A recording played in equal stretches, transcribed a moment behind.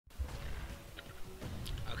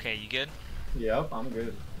Okay, you good? Yep, I'm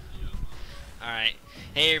good. Alright.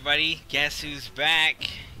 Hey everybody, guess who's back?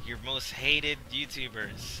 Your most hated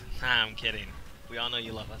YouTubers. Nah, I'm kidding. We all know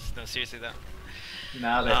you love us. No, seriously though.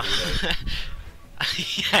 Now they hate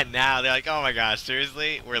us. Yeah, now they're like, oh my gosh,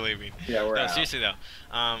 seriously? We're leaving. Yeah, we're No, out. seriously though.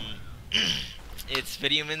 It's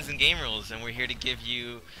Videomins and Gamerals, and we're here to give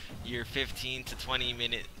you your 15 to 20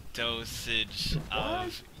 minute dosage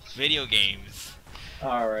of video games.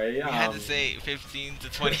 Alright, We had to say 15 to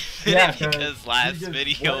 20 yeah, minutes because last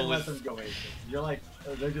video was... Let them go, Mason. You're like,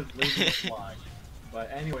 they're just leaving the vlog.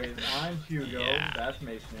 But anyways, I'm Hugo. Yeah. That's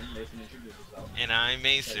Mason. Mason, introduce yourself. And I'm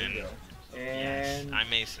Mason. There you go. Yes, And I'm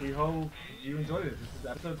Mason. we hope you enjoyed this. This is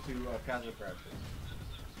episode 2 of Catfish.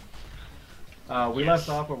 We left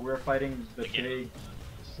off where we were fighting the big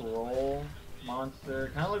troll monster.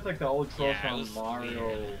 Kind of looks like the old troll from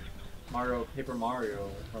Mario, Paper Mario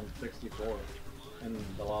from 64 in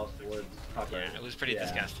the Lost Woods. Yeah, it was pretty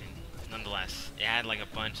disgusting. Nonetheless, it had like a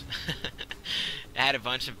bunch. It had a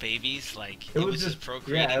bunch of babies. Like it was just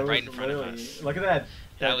procreating right in front of us. Look at that.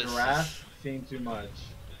 That was giraffe seen too much.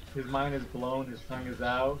 His mind is blown. His tongue is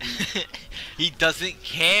out. He doesn't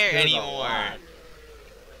care anymore.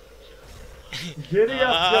 Giddy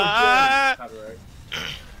up, copyright.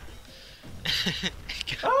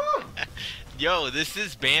 Yo, this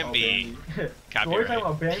is Bambi. Oh, Copyright. So we're talking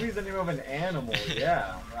about Bambi's the name of an animal.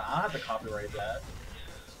 Yeah, I'll have to copyright that.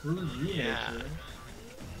 Screw you, nature.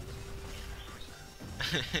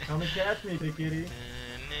 Come and catch me, big kitty.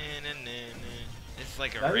 It's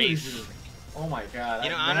like a that race. Oh my god.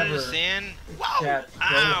 You know, I don't understand. Wow! So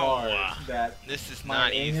hard that this is my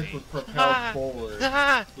not anus easy. was propelled forward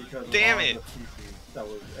because of Damn all it! the feces that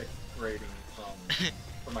was excreting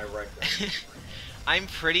from my rectum. I'm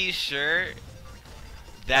pretty sure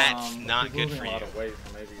that's not good for you. A lot you. of weight,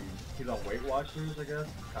 so maybe he's on Weight Watchers, I guess.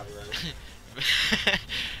 Copyright.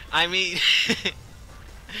 I mean,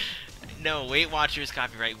 no, Weight Watchers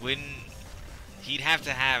copyright wouldn't. He'd have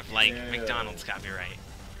to have like McDonald's copyright.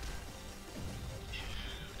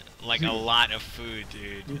 Like a lot of food,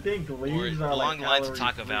 dude. You think leaves or are along like the lines of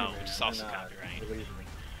calorie Taco free, Bell, man. which is also They're not, copyright. believe me.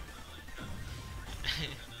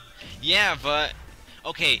 Yeah, but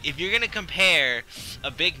okay, if you're gonna compare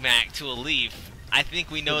a Big Mac to a leaf, I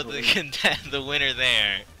think we know the winner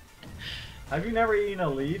there. Have you never eaten a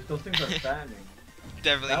leaf? Those things are fattening.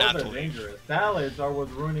 Definitely not the leaf. Dangerous. Salads are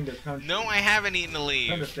what's ruining this country. No, I haven't eaten a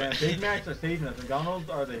leaf. I understand. Big Macs are saving us. McDonald's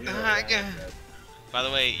are the heroes. By the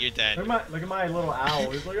way, you're dead. Look at my little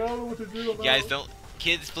owl. He's like, I don't know what to do. Guys,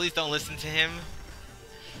 kids, please don't listen to him.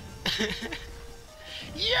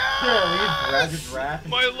 Yes!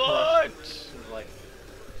 My lunch! Like...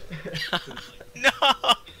 No!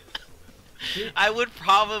 I would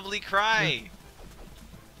probably cry.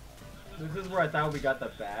 This is where I thought we got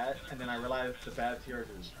the bat, and then I realized the bats here are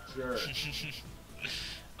just jerks.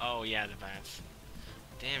 Oh yeah, the bats.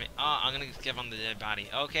 Damn it. Oh, I'm gonna step on the dead body.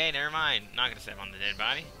 Okay, never mind. Not gonna step on the dead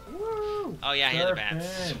body. Woo! Oh yeah, I hit the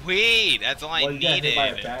bats. Sweet! That's all I needed. You got hit by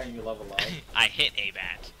a bat and you level up. I hit a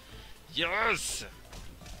bat. Yes!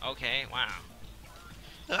 Okay, wow.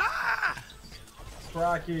 Ah!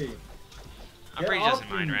 Crocky. I'm pretty doesn't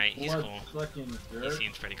mind, right? He's cool. He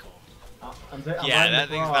seems pretty cool. Yeah, that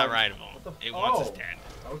thing's not rideable. It wants us dead.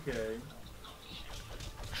 Okay.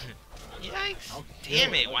 Yikes.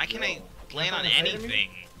 Damn it, why can't I land on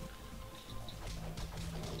anything?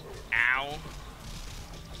 Ow.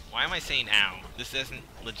 Why am I saying ow? This isn't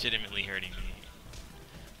legitimately hurting me.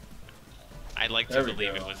 I'd like to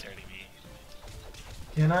believe it was hurting me.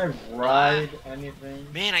 Can I ride anything?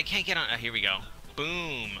 Man, I can't get on. Oh, here we go.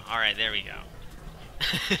 Boom. Alright, there we go.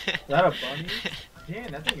 Is that a bunny?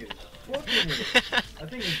 Damn, that thing is fucking it. That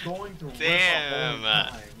thing is going to damn.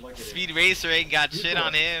 Look at Speed Racer ain't got shit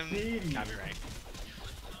on him. Speedy. Copyright.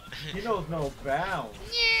 He knows no bounds.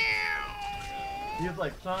 He's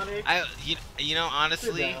like Sonic. You know,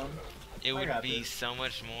 honestly, it would be so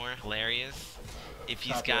much more hilarious if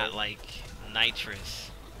he's got like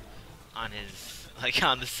nitrous on his, like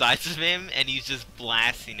on the sides of him, and he's just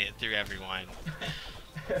blasting it through everyone.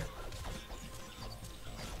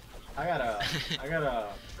 I got a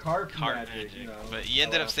carp magic, you know. But you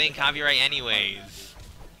ended up saying copyright anyways.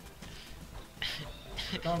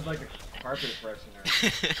 Sounds like a carpet freshener.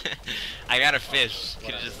 I got a fish.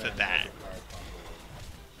 Could have just said that.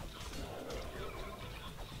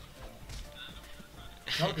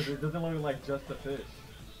 No, because it doesn't look like just a fish.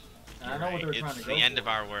 And I know what they're trying to go for. It's the end of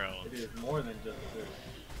our world. It is more than just a fish.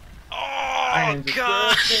 Oh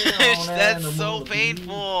gosh, that's so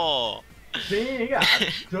painful. See, he got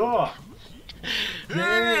stuck.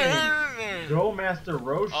 Dang. Go Master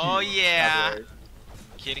Roshi. Oh yeah.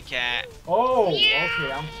 Kitty cat. Oh,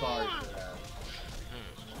 okay, I'm sorry for that.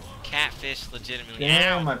 Catfish legitimately.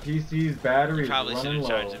 Damn, Ow! my PC's battery is Probably should running have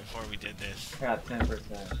low. charged it before we did this. I got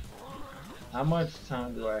 10%. How much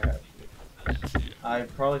time do I have? I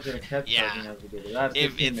probably should have kept charging as we did it. That's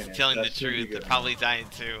If 15 it's minutes. telling That the should be truth, good they're probably dying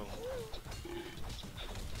too.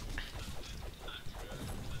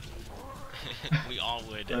 We all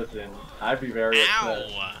would. Listen, I'd be very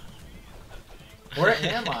upset. Ow! Where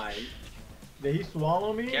am I? Did he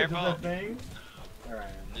swallow me? Careful. Is this a thing? Alright.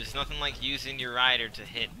 There's nothing like using your rider to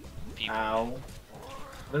hit people. Ow. What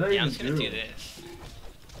does that Yeah, I'm even just gonna do this.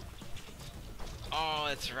 Oh,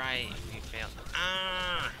 that's right. We failed.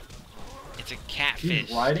 Ah! It's a catfish.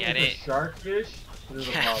 He's riding Get with it? a sharkfish? This is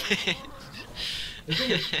a problem. Catfish. This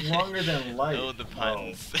thing is stronger than light. Oh, the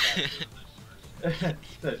puns.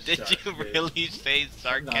 Did Did you really say No,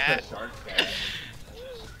 sarcat? it's a shark cat.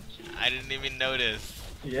 I didn't even notice.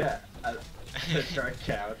 Yeah. A shark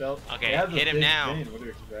cat. Okay, hit him now. Fin. What do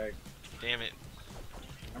you expect? Damn it.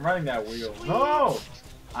 I'm riding that wheel. No!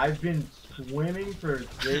 I've been swimming for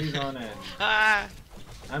days on end. Ah!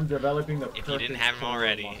 I'm developing the perfect If you didn't have him shoulder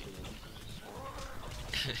already. muscles.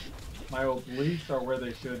 My obliques are where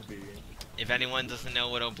they should be. If anyone doesn't know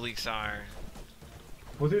what obliques are,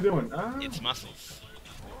 What's he doing? it's muscles.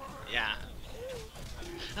 Yeah.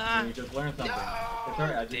 And you just learned something. It's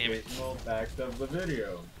alright, I just Damn it. gave little facts of the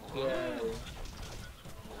video. Yay.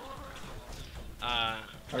 Are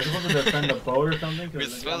we supposed to defend the boat or something? We're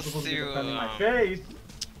Because I'm supposed to be to, defending my face.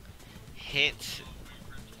 Hit.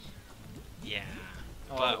 Yeah.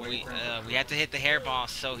 Oh, But wait for him. we have to hit the hairball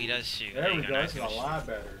so he does shoot. There we you go, now that's he's a gonna lot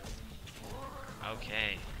better. shoot.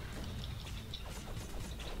 Okay.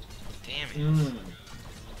 Damn it.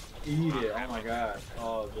 Eat it, oh my gosh.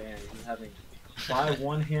 Oh damn, he's having... Buy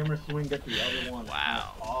one hammer swing, get the other one.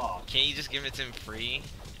 Wow. Off. Can't you just give it to him free?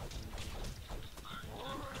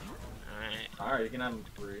 Alright. Alright, you can have him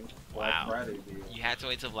free. Wow. Black Friday deal. You had to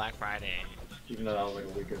wait till Black Friday. Even though that was like a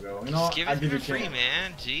week ago. You know, Just give I it to give you him a free, chance.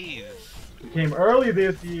 man. Jeez. You came early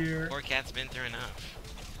this year. Poor cat's been through enough.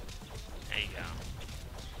 There you go.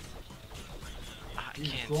 I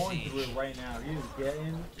He's can't going see. through it right now. He is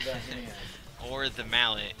getting the hand. Or the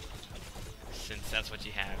mallet, since that's what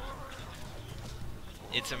you have.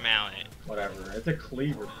 It's a mallet. Whatever. It's a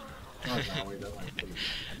cleaver. No, it's not. Wait, that's not a cleaver.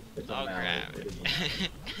 It's a Oh mallet. crap. It is a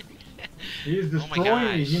mallet. He is Oh my destroying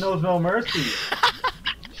me. He gosh. knows no mercy.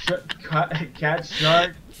 Cat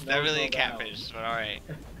shark. It's not really a catfish, but alright.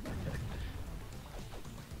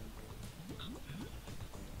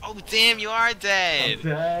 Oh damn, you are dead! I'm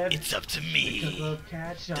dead. It's up to Because me! of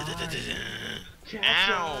cat shark. Cat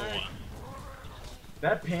Ow! shark.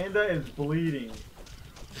 That panda is bleeding.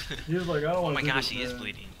 He's like, I don't Oh want my to do gosh, this, he is man.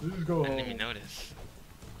 bleeding. Just go I didn't home. even notice.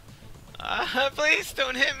 Please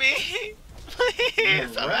don't hit me!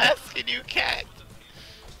 Please, I'm rat. asking you, cat!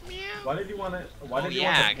 Meow. Why did you want to? Why Oh, did you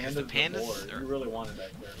yeah, want 'cause the the pandas pandas before? are- You really wanted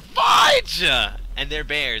that character. Fudge! And they're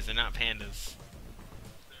bears, they're not pandas.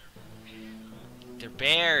 They're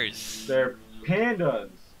bears! They're pandas.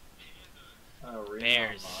 Arena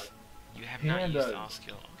Bears. unlocked. You have not used Pandas. all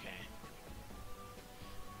skill, okay.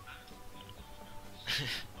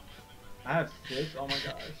 I have 6. Oh my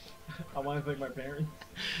gosh. I want to thank my parents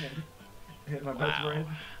and my best Wow. friend.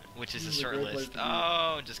 Which is a This is a short great place list. to be.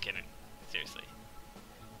 Oh, just kidding. Seriously.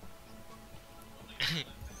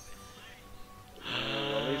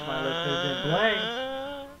 At least my list isn't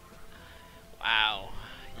blank. Wow,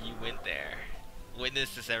 you went there.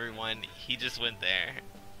 Witness this, everyone. He just went there.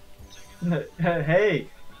 Hey,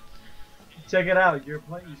 check it out. You're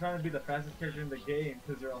trying to be the fastest character in the game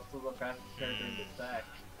because you're also the fastest character in the stack.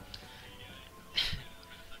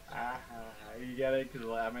 You get it? Because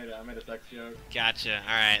I made a sex joke. Gotcha.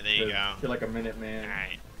 All right, there you go. You're like a minute man. All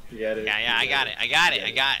right. You get it? Yeah, I got it.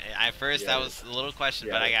 At first, that got was a little question,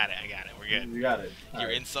 You but got I got it. We're good. You got it. Your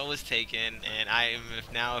Alright. insult was taken, and I am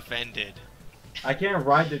now offended. I can't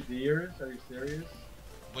ride the deers. Are you serious?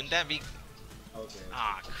 Wouldn't that be? Okay.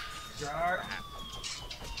 Ah, crap.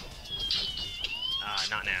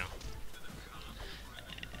 Not now.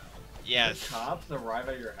 Yes. The cops arrive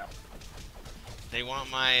at your house. They want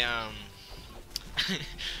my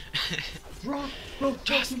Drop the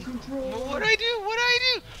Just- fucking control. What'd I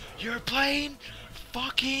do? You're playing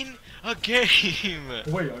fucking a game.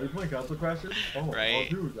 Wait, are you playing Castle Crashers? Oh, Right.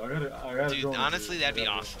 Oh, dude, I gotta Dude, join, honestly, dude. that'd be I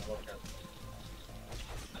gotta awesome. join. Okay.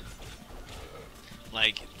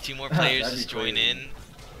 Like 2 more players That'd be just join crazy. in,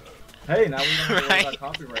 Hey, now we don't have to worry Right. about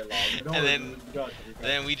copyright laws. We don't And worry, then- we got you, we got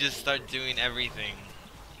then you. we just start doing everything.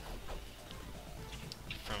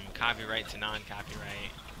 From copyright to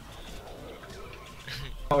non-copyright.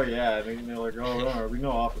 Oh yeah, and they're like, oh, no, we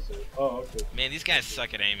know officer. Oh, okay. Man, these guys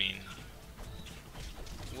suck at aiming.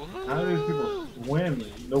 How do these people swim?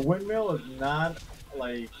 The windmill is not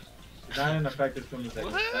like not an effective swimming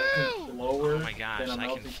technique. That's slower oh my gosh, than a I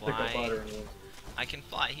can melting stick of fly. butter in winter. I can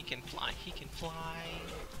fly, he can fly, he can fly.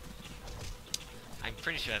 I'm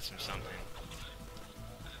pretty sure that's from something.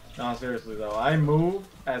 No, seriously though, I move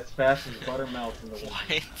as fast as butter melts in the winter.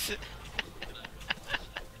 What?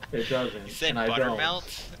 It doesn't. You said and I butter don't.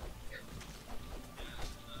 melt?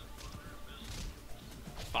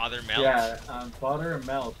 Father melt? Yeah, butter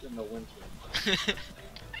melts in the winter.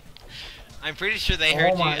 I'm pretty sure they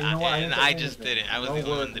heard you, you know what? and I just didn't. I was the only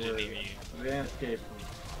one that didn't hear you. Landscape.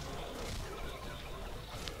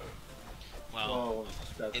 Well,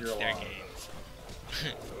 that's it's your their loss. games.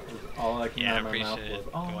 All I can Yeah, out I'm my pretty mouth sure was it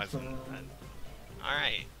awesome. wasn't.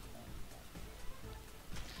 Alright.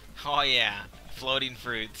 Oh yeah, floating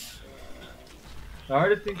fruits. The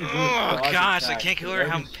hardest thing to do is Oh dodge gosh, I attacks. can't get over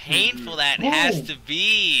how Everything's painful cheesy. that Boom! has to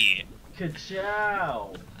be.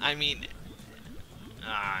 Ka-chow! I mean,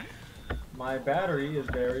 My battery is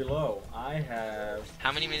very low. I have.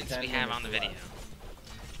 how many minutes do we have on the video?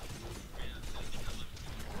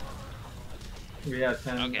 We have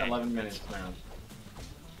 10, Okay. 11 minutes now.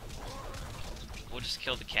 We'll just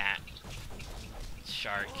kill the cat.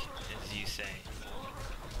 Shark, as you say.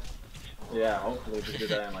 Yeah, hopefully we do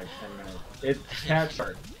that in like 10 minutes. It's cat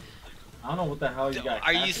shark. I don't know what the hell you got.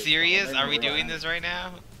 Are you catfish serious? from. Are we doing this right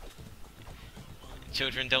now?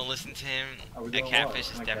 Children, don't listen to him. A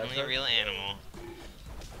catfish is definitely a real animal,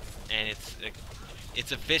 and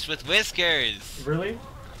it's a fish with whiskers. Really?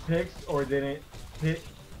 Pigs or didn't? Pick.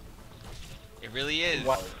 It really is.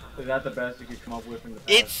 Wow. Is that the best you could come up with in the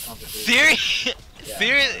past It's competition? serious. Yeah.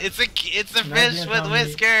 Serious. It's a Imagine fish with telling me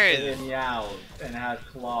whiskers. It meows and has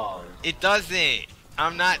claws. It doesn't.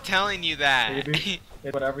 I'm not telling you that. Maybe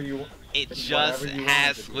it's whatever you. It it's just whatever you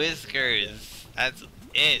has want it to be. whiskers. That's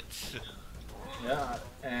it. Yeah,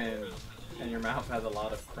 and your mouth has a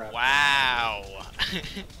lot of crap. Wow.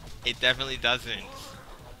 It definitely doesn't.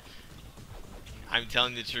 I'm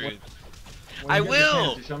telling the truth. When I you get the will.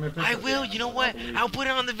 chance to show me a picture I of will. it, You know I'll what? believe I'll you. put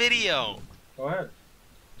it on the video. Go ahead.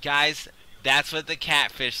 Guys, that's what the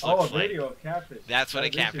catfish Oh, a looks like. video of catfish. That's what a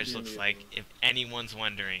This should catfish be looks amusing. like, if anyone's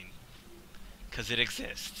wondering. Because it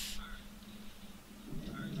exists.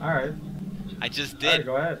 Alright. I just Alright, did.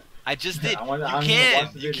 go ahead. I just did. I'm gonna You watch can.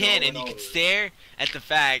 the You video can. over And you and can over. stare at the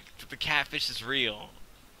fact that the catfish is real.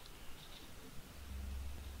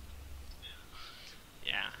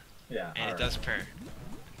 Yeah. Yeah. And it does purr.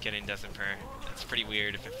 Kidding, doesn't purr. That's pretty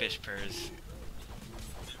weird if a fish purrs.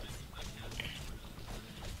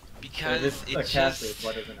 Because it's it a just... catfish,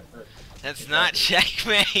 what isn't a fish? That's It's not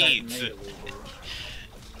Checkmate, checkmate! loser.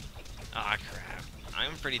 Aw, crap.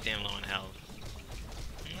 I'm pretty damn low on health.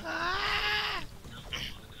 Ah!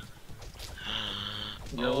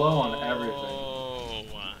 You're low on everything.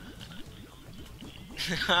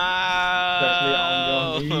 Especially on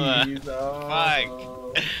your knees.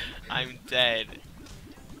 Oh. Fuck. I'm dead.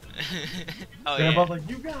 Oh Grandpa's yeah. like,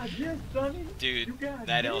 you got this, Sonny. Dude, You got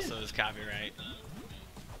that this. also is copyright.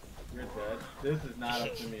 You're dead. This is not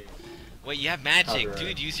up to me. Wait, you have magic. Copyright.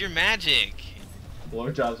 Dude, use your magic.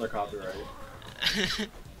 Blowjobs are copyright.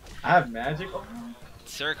 I have magic? Oh,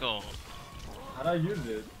 Circle. how'd I use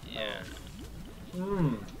it? Yeah.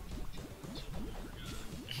 Hmm.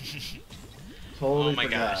 Totally Oh my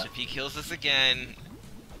forgot. gosh, if he kills us again,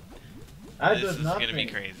 That this does is nothing. gonna be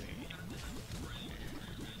crazy.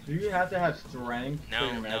 Do you have to have strength? No, for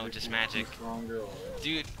your no, magic just to be magic. Stronger or...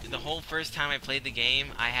 Dude, the whole first time I played the game,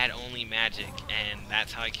 I had only magic, and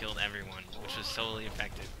that's how I killed everyone, which was totally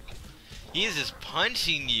effective. He is just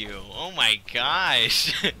punching you. Oh my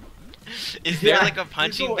gosh. Is there like a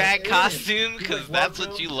punching bag costume? Because that's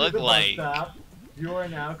what you look like. You are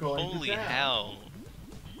now going Holy to town. hell.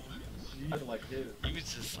 Jeez, like his. He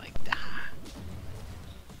was just like, ah.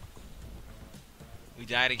 We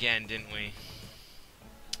died again, didn't we?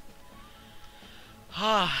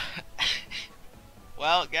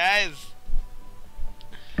 Well, guys.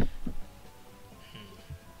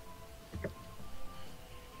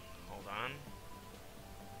 Hold on.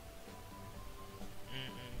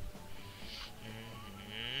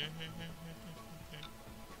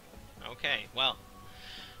 Okay, well,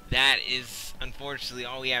 that is unfortunately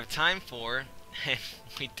all we have time for, and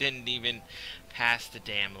we didn't even pass the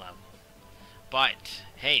damn level. But,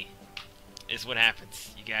 hey, is what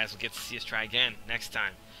happens. You guys will get to see us try again next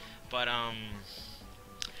time. But,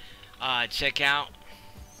 check out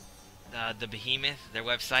the Behemoth, their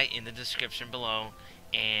website, in the description below,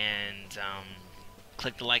 and,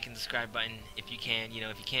 click the like and subscribe button if you can. You know,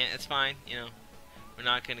 if you can't, it's fine, you know. We're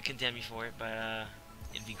not gonna condemn you for it, but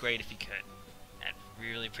it'd be great if you could. I'd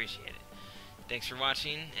really appreciate it. Thanks for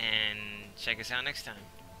watching, and check us out next time.